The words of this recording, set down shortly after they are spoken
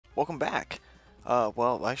Welcome back.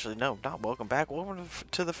 Well, actually, no, not welcome back. Welcome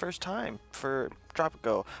to the first time for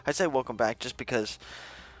Tropico. I say welcome back just because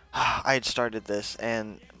I had started this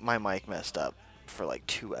and my mic messed up for like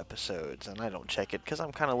 2 episodes, and I don't check it because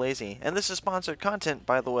I'm kind of lazy. And this is sponsored content,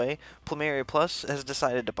 by the way. Plumeria Plus has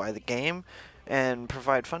decided to buy the game and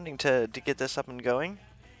provide funding to get this up and going.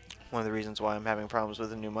 One of the reasons why I'm having problems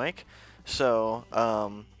with a new mic. So,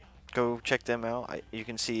 go check them out. You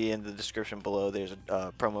can see in the description below there's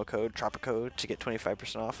a promo code, Tropico, to get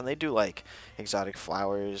 25% off. And they do like exotic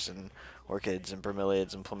flowers and orchids and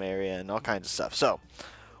bromeliads and plumeria and all kinds of stuff. So,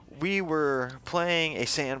 we were playing a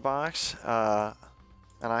sandbox, and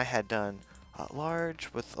I had done large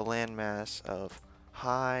with a landmass of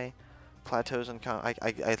high plateaus and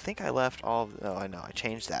I think I left all of, oh I know I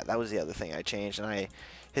changed that. That was the other thing I changed, and I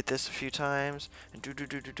hit this a few times and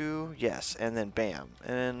do yes, and then bam,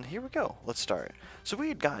 and here we go. Let's start. So we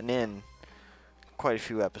had gotten in quite a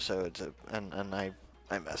few episodes and I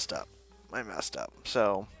messed up. I messed up.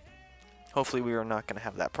 So hopefully we are not going to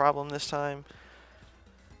have that problem this time.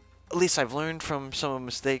 At least I've learned from some of the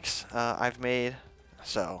mistakes I've made,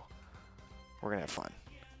 so we're gonna have fun.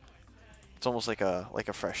 It's almost like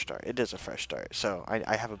a fresh start. It is a fresh start. So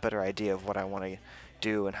I have a better idea of what I want to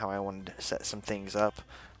do and how I want to set some things up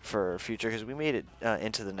for future, because we made it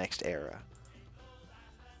into the next era.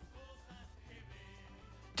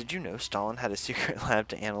 Did you know Stalin had a secret lab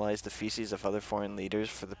to analyze the feces of other foreign leaders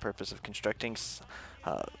for the purpose of constructing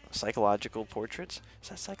psychological portraits? Is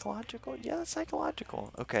that psychological? Yeah, that's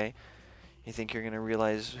psychological. Okay. You think you're going to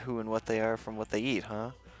realize who and what they are from what they eat, huh?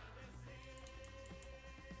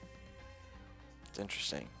 It's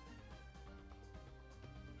interesting.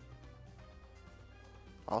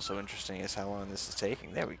 Also interesting is how long this is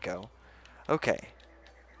taking. There we go. Okay.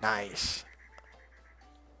 Nice.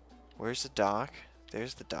 Where's the dock?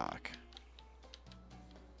 There's the dock.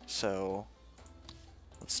 So,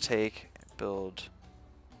 let's build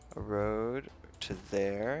a road to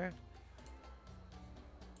there.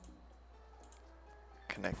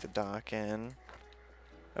 Connect the dock in.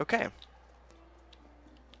 Okay.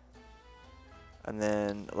 And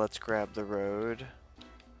then let's grab the road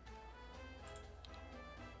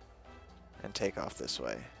and take off this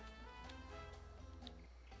way.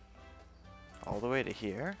 All the way to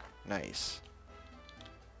here. Nice.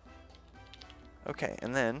 Okay,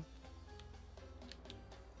 and then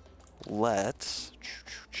let's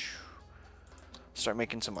start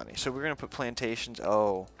making some money. So we're gonna put plantations.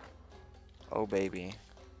 Oh baby.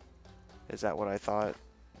 Is that what I thought?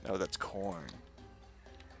 No, that's corn.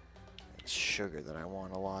 It's sugar that I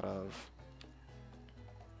want a lot of.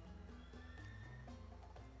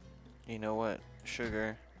 You know what?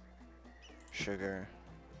 Sugar. Sugar.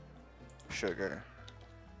 Sugar.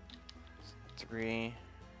 3.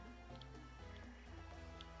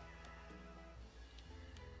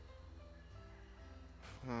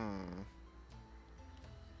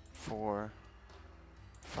 4,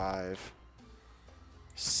 5,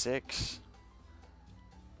 6,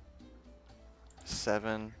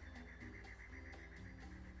 7,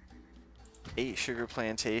 8 sugar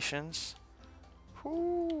plantations.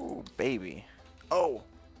 Whoo, baby. Oh!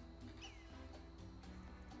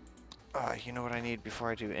 You know what I need before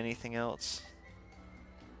I do anything else?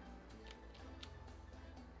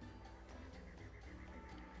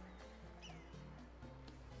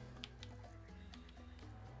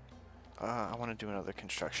 I want to do another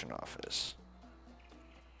construction office.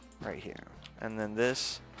 Right here. And then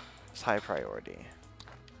this is high priority.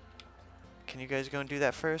 Can you guys go and do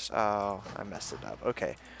that first? Oh, I messed it up.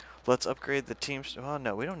 Okay. Let's upgrade the teams. Well,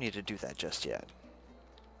 no, we don't need to do that just yet.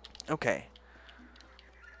 Okay.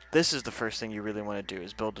 This is the first thing you really want to do,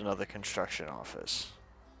 is build another construction office.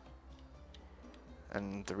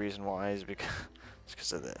 And the reason why is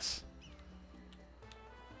because of this.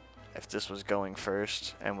 If this was going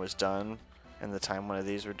first and was done, and the time one of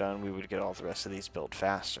these were done, we would get all the rest of these built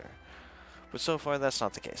faster. But so far, that's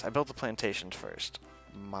not the case. I built the plantations first.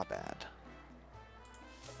 My bad.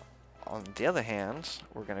 On the other hand,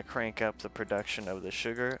 we're going to crank up the production of the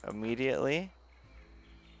sugar immediately.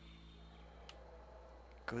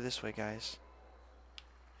 Go this way, guys.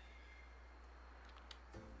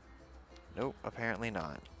 Nope, apparently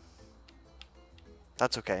not.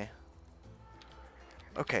 That's okay.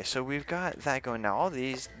 Okay, so we've got that going now. All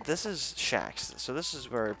these, this is shacks. So this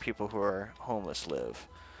is where people who are homeless live.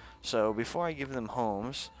 So before I give them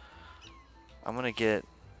homes, I'm going to get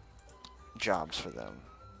jobs for them.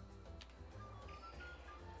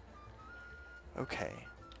 Okay.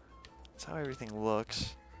 That's how everything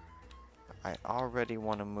looks. I already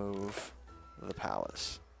want to move the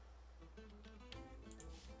palace.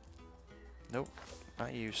 Nope,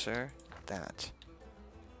 Not you, sir. That.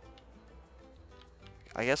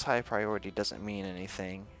 I guess high priority doesn't mean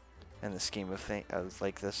anything in the scheme of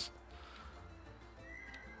like this.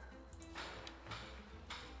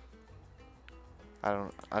 I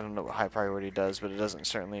don't know what high priority does, but it doesn't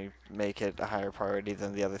certainly make it a higher priority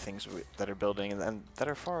than the other things that are building and that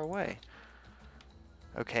are far away.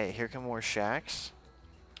 Okay, here come more shacks.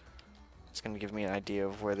 It's going to give me an idea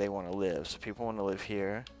of where they want to live. So people want to live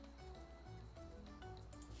here.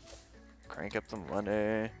 Crank up the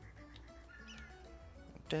money.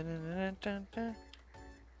 Dun, dun, dun, dun, dun.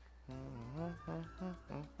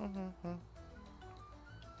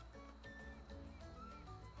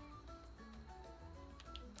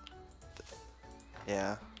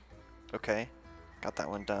 Yeah. Okay. Got that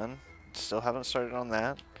one done. Still haven't started on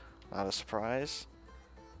that. Not a surprise.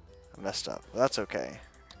 I messed up. That's okay.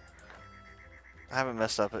 I haven't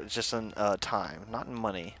messed up. It's just in time, not in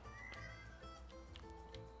money.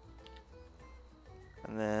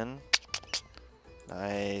 And then...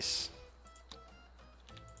 Nice.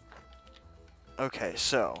 Okay,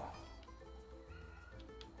 so...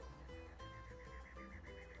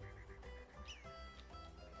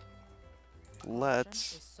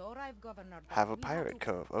 Let's have a pirate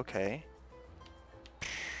cove. Okay.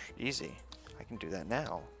 Easy. I can do that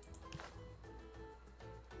now.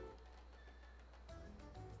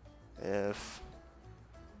 If...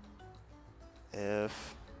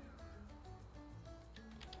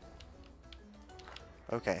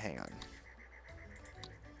 Okay, hang on.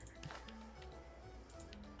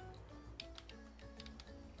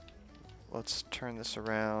 Let's turn this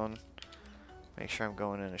around. Make sure I'm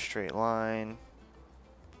going in a straight line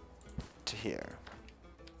to here.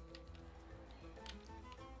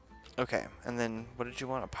 Okay, and then what did you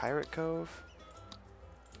want? A pirate cove?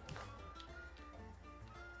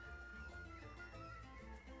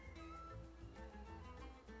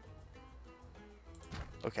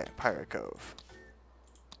 Okay, pirate cove.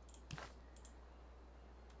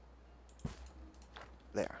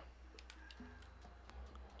 There.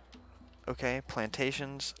 Okay,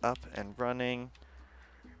 plantations up and running.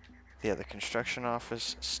 The other construction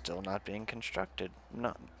office still not being constructed.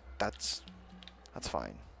 No, that's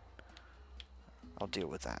fine. I'll deal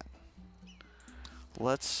with that.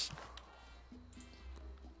 Let's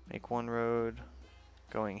make one road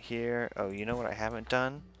going here. Oh, you know what I haven't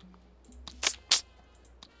done?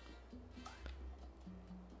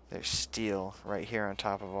 There's steel right here on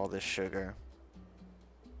top of all this sugar.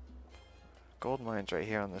 Gold mines right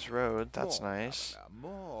here on this road. That's nice.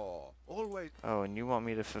 Oh, and you want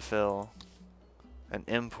me to fulfill an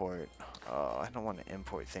import. Oh, I don't want to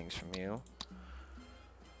import things from you.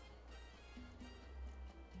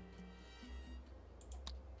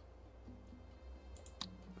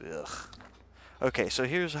 Ugh. Okay, so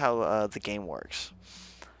here's how the game works.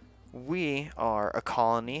 We are a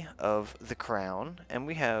colony of the Crown, and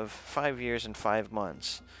we have 5 years and 5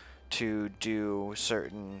 months to do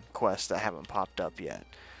certain quests that haven't popped up yet.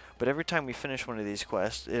 But every time we finish one of these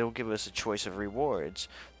quests, it'll give us a choice of rewards.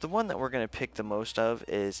 The one that we're going to pick the most of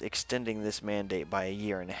is extending this mandate by 1.5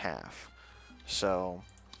 years. So,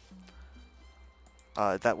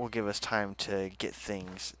 that will give us time to get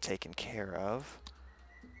things taken care of.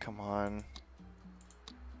 Come on.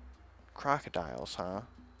 Crocodiles, huh?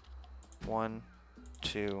 1,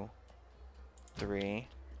 2, 3.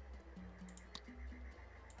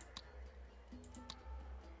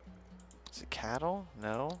 Is it cattle?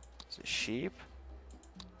 No. Is it sheep?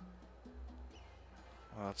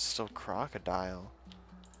 Oh, it's still crocodile.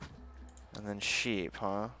 And then sheep,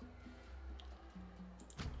 huh?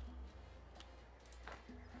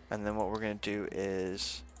 And then what we're going to do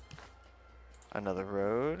is another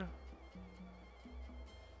road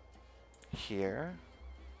here.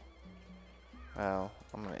 Well,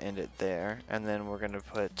 I'm going to end it there. And then we're going to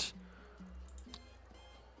put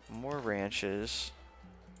more ranches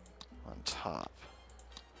on top.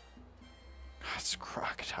 It's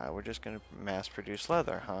crocodile. We're just going to mass produce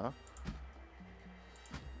leather, huh?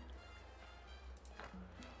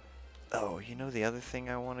 Oh, you know the other thing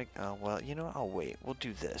I want to... well, you know what? I'll wait. We'll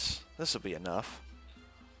do this. This will be enough.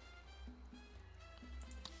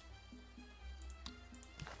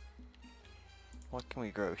 What can we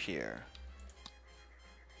grow here?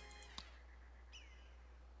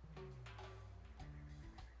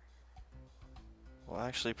 We'll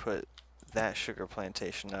actually put that sugar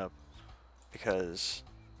plantation up because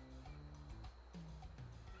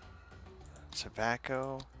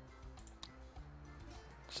tobacco.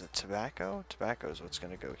 Is it tobacco? Tobacco is what's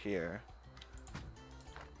going to go here.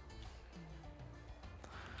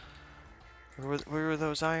 Where were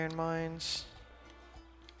those iron mines?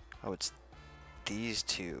 Oh, it's these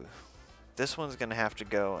two. This one's gonna have to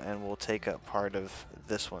go, and we'll take up part of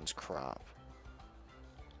this one's crop.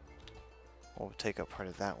 We'll take up part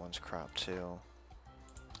of that one's crop too.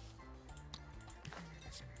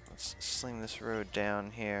 Let's sling this road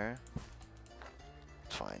down here.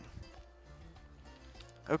 It's fine.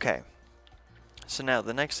 Okay. So now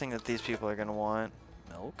the next thing that these people are gonna want,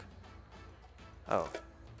 milk. Oh.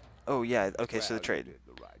 Oh yeah, okay, so the trade.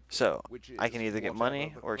 So, I can either get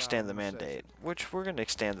money or extend the mandate, which we're gonna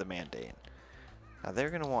extend the mandate. Now they're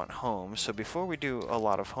gonna want homes, so before we do a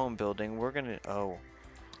lot of home building, we're gonna, oh,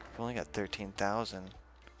 we've only got 13,000.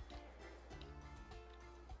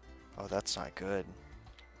 Oh, that's not good.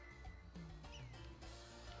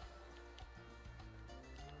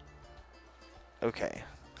 Okay,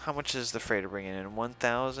 how much is the freighter bringing in?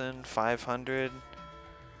 1,500?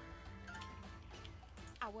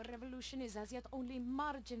 Our revolution is as yet only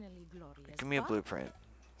marginally glorious. Give me a blueprint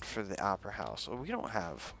for the opera house. Well, we don't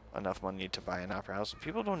have enough money to buy an opera house.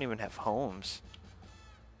 People don't even have homes.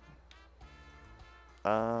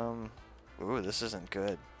 Ooh, this isn't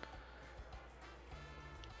good.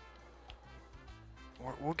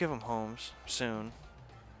 We'll give them homes soon.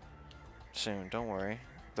 Soon, don't worry.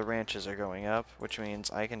 The ranches are going up, which means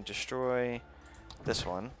I can destroy this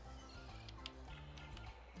one.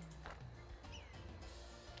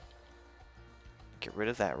 Get rid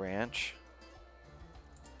of that ranch.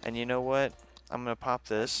 And you know what? I'm going to pop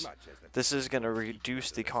this. This is going to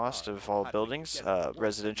reduce the cost of all buildings,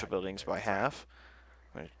 residential buildings, by half.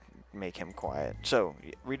 I'm going to make him quiet. So,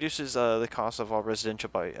 it reduces the cost of all residential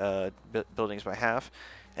buildings by half,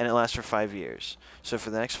 and it lasts for 5 years. So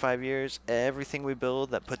for the next 5 years, everything we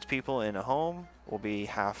build that puts people in a home will be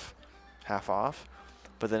half off,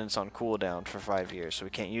 but then it's on cooldown for 5 years, so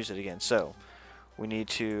we can't use it again. So, we need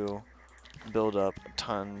to build up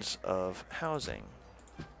tons of housing.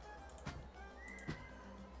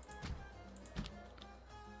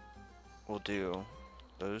 We'll do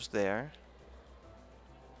those there,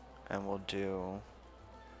 and we'll do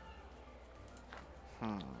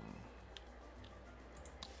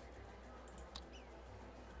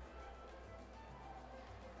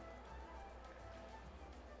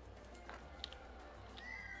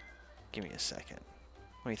give me a second.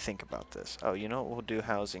 Let me think about this. Oh, you know what? We'll do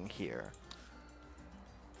housing here.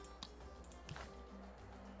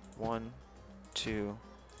 1, 2,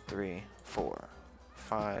 3, 4,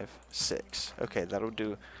 5, 6. Okay, that'll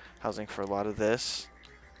do housing for a lot of this.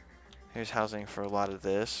 Here's housing for a lot of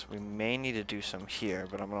this. We may need to do some here,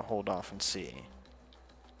 but I'm going to hold off and see.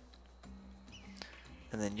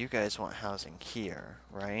 And then you guys want housing here,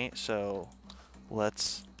 right? So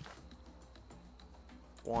let's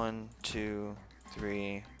 1, 2,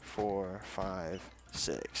 3, 4, 5,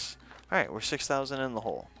 6. Alright, we're 6,000 in the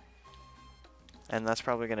hole. And that's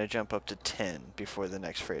probably going to jump up to 10 before the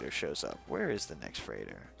next freighter shows up. Where is the next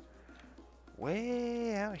freighter?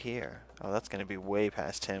 Way out here. Oh, that's going to be way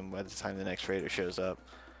past 10 by the time the next freighter shows up.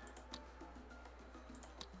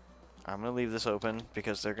 I'm going to leave this open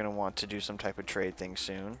because they're going to want to do some type of trade thing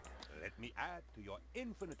soon. Let me add to your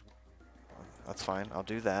infinite. That's fine. I'll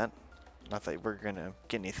do that. Not that we're going to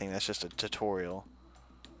get anything. That's just a tutorial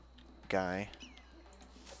guy.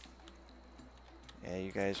 Yeah,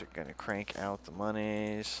 you guys are going to crank out the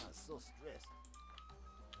monies. So stressed.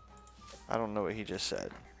 I don't know what he just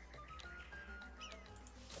said.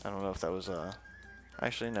 I don't know if that was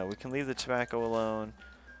actually, no, we can leave the tobacco alone.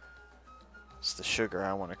 It's the sugar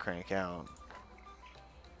I want to crank out.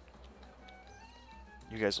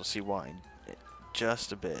 You guys will see why in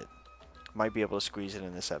just a bit. Might be able to squeeze it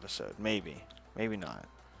in this episode. Maybe. Maybe not.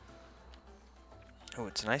 Oh,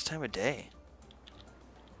 it's a nice time of day.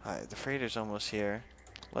 Alright, the freighter's almost here.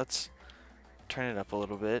 Let's turn it up a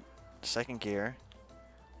little bit. Second gear.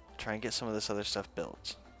 Try and get some of this other stuff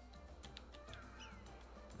built.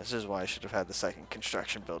 This is why I should have had the second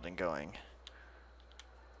construction building going.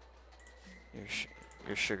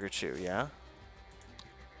 Your sugar too, yeah?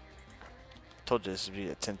 Told you this would be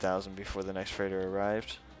at 10,000 before the next freighter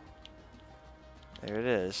arrived. There it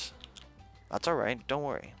is. That's alright, don't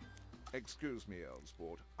worry. Excuse me, old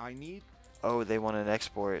sport. I need. Oh, they want an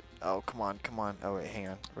export. Oh, come on, come on. Oh, wait, hang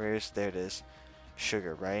on. There it is.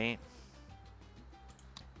 Sugar, right?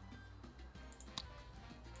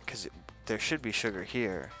 Because there should be sugar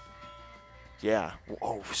here. Yeah.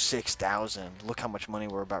 Oh, 6,000. Look how much money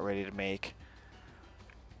we're about ready to make.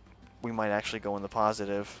 We might actually go in the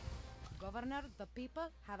positive. Governor, the people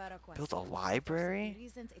have a request. Build a library?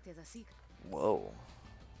 Reasons it is a secret. Whoa.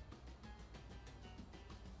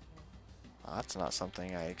 That's not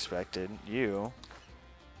something I expected. You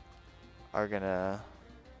are gonna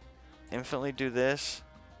infinitely do this,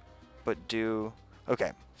 but do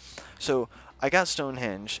Okay, so I got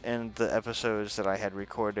Stonehenge in the episodes that I had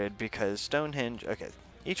recorded because Stonehenge, okay,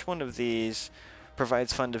 each one of these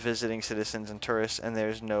provides fun to visiting citizens and tourists, and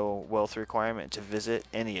there's no wealth requirement to visit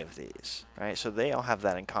any of these, right? So they all have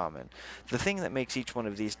that in common. The thing that makes each one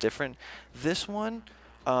of these different, this one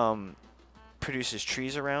produces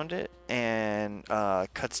trees around it and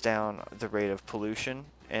cuts down the rate of pollution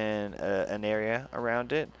in an area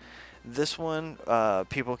around it. This one,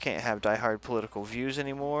 people can't have diehard political views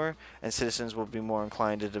anymore, and citizens will be more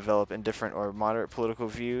inclined to develop indifferent or moderate political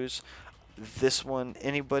views. This one,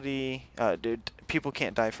 people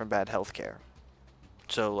can't die from bad health care.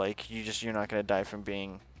 So, like, you're not going to die from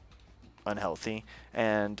being unhealthy.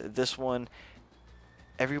 And this one,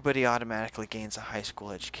 everybody automatically gains a high school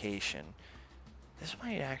education. This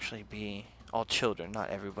might actually be all children, not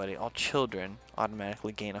everybody. All children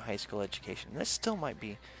automatically gain a high school education. This still might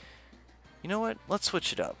be... You know what? Let's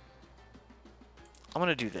switch it up. I'm going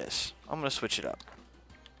to do this. I'm going to switch it up.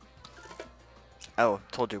 Oh,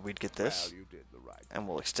 told you we'd get this. Well, you did the right. And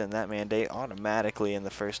we'll extend that mandate automatically in the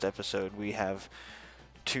first episode. We have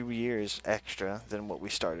 2 years extra than what we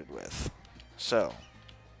started with. So,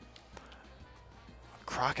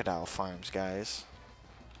 crocodile farms, guys.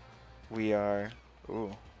 We are...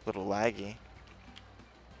 Ooh, a little laggy.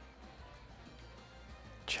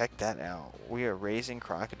 Check that out. We are raising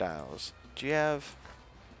crocodiles. Do you have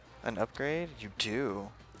an upgrade? You do.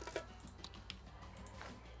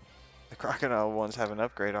 The crocodile ones have an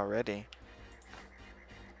upgrade already.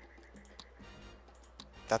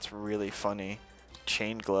 That's really funny.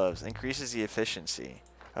 Chain gloves. Increases the efficiency.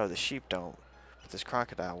 Oh, the sheep don't. But this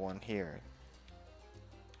crocodile one here.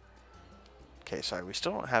 Okay, sorry. We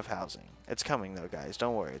still don't have housing. It's coming though, guys.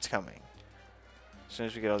 Don't worry. It's coming. As soon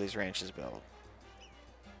as we get all these ranches built.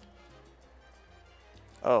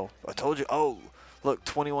 Oh, I told you. Oh, look,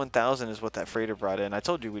 21,000 is what that freighter brought in. I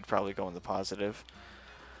told you we'd probably go in the positive.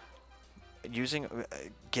 Getting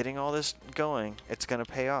all this going, it's going to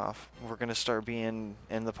pay off. We're going to start being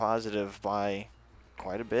in the positive by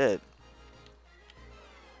quite a bit.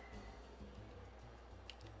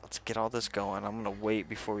 Let's get all this going. I'm going to wait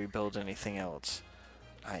before we build anything else.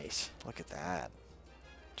 Nice. Look at that.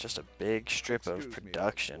 Just a big strip of Excuse me,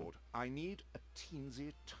 production. Lord. I need a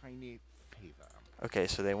teensy tiny favor. Okay,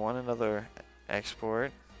 so they want another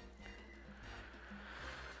export.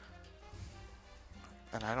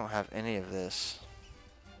 And I don't have any of this.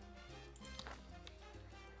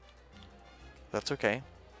 That's okay.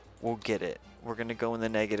 We'll get it. We're gonna go in the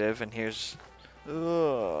negative, and here's...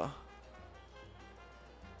 Ugh.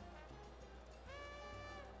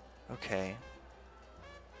 Okay.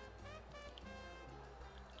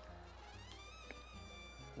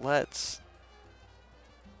 Let's...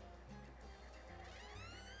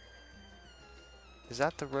 Is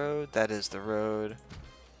that the road? That is the road.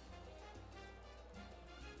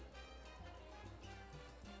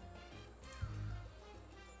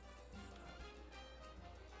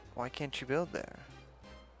 Why can't you build there?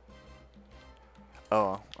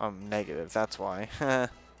 Oh, I'm negative, that's why. Can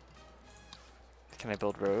I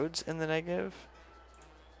build roads in the negative?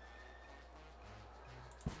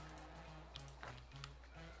 I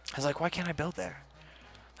was like, why can't I build there?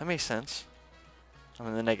 That makes sense. I'm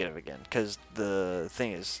in the negative again, because the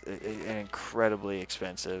thing is incredibly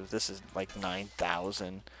expensive. This is like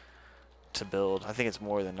 9,000 to build. I think it's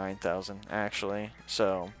more than 9,000 actually.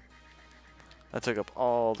 So that took up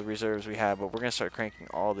all the reserves we have, but we're gonna start cranking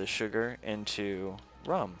all this sugar into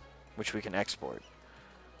rum, which we can export.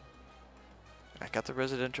 I got the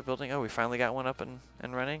residential building. Oh, we finally got one up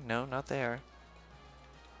and running. No, not there.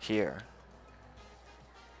 Here.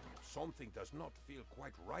 Something does not feel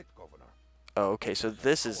quite right, Governor. Oh, okay, so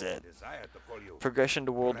this is it. Desire to call you Progression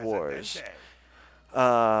to world wars.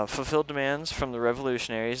 Presidente. Fulfill demands from the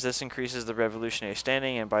revolutionaries. This increases the revolutionary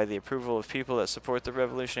standing, and by the approval of people that support the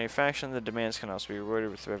revolutionary faction, the demands can also be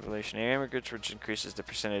rewarded with revolutionary immigrants, which increases the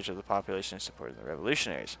percentage of the population supporting the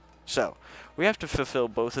revolutionaries. So, we have to fulfill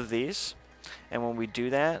both of these, and when we do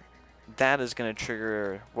that, that is going to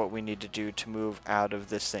trigger what we need to do to move out of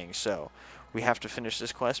this thing. So, we have to finish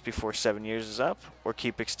this quest before 7 years is up, or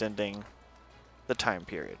keep extending the time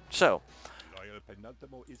period. So, Loyal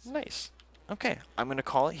penultimo is nice. Okay, I'm going to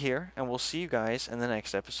call it here, and we'll see you guys in the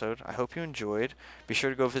next episode. I hope you enjoyed. Be sure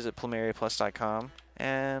to go visit plumeriaplus.com,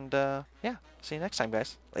 and yeah, see you next time,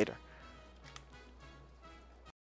 guys. Later.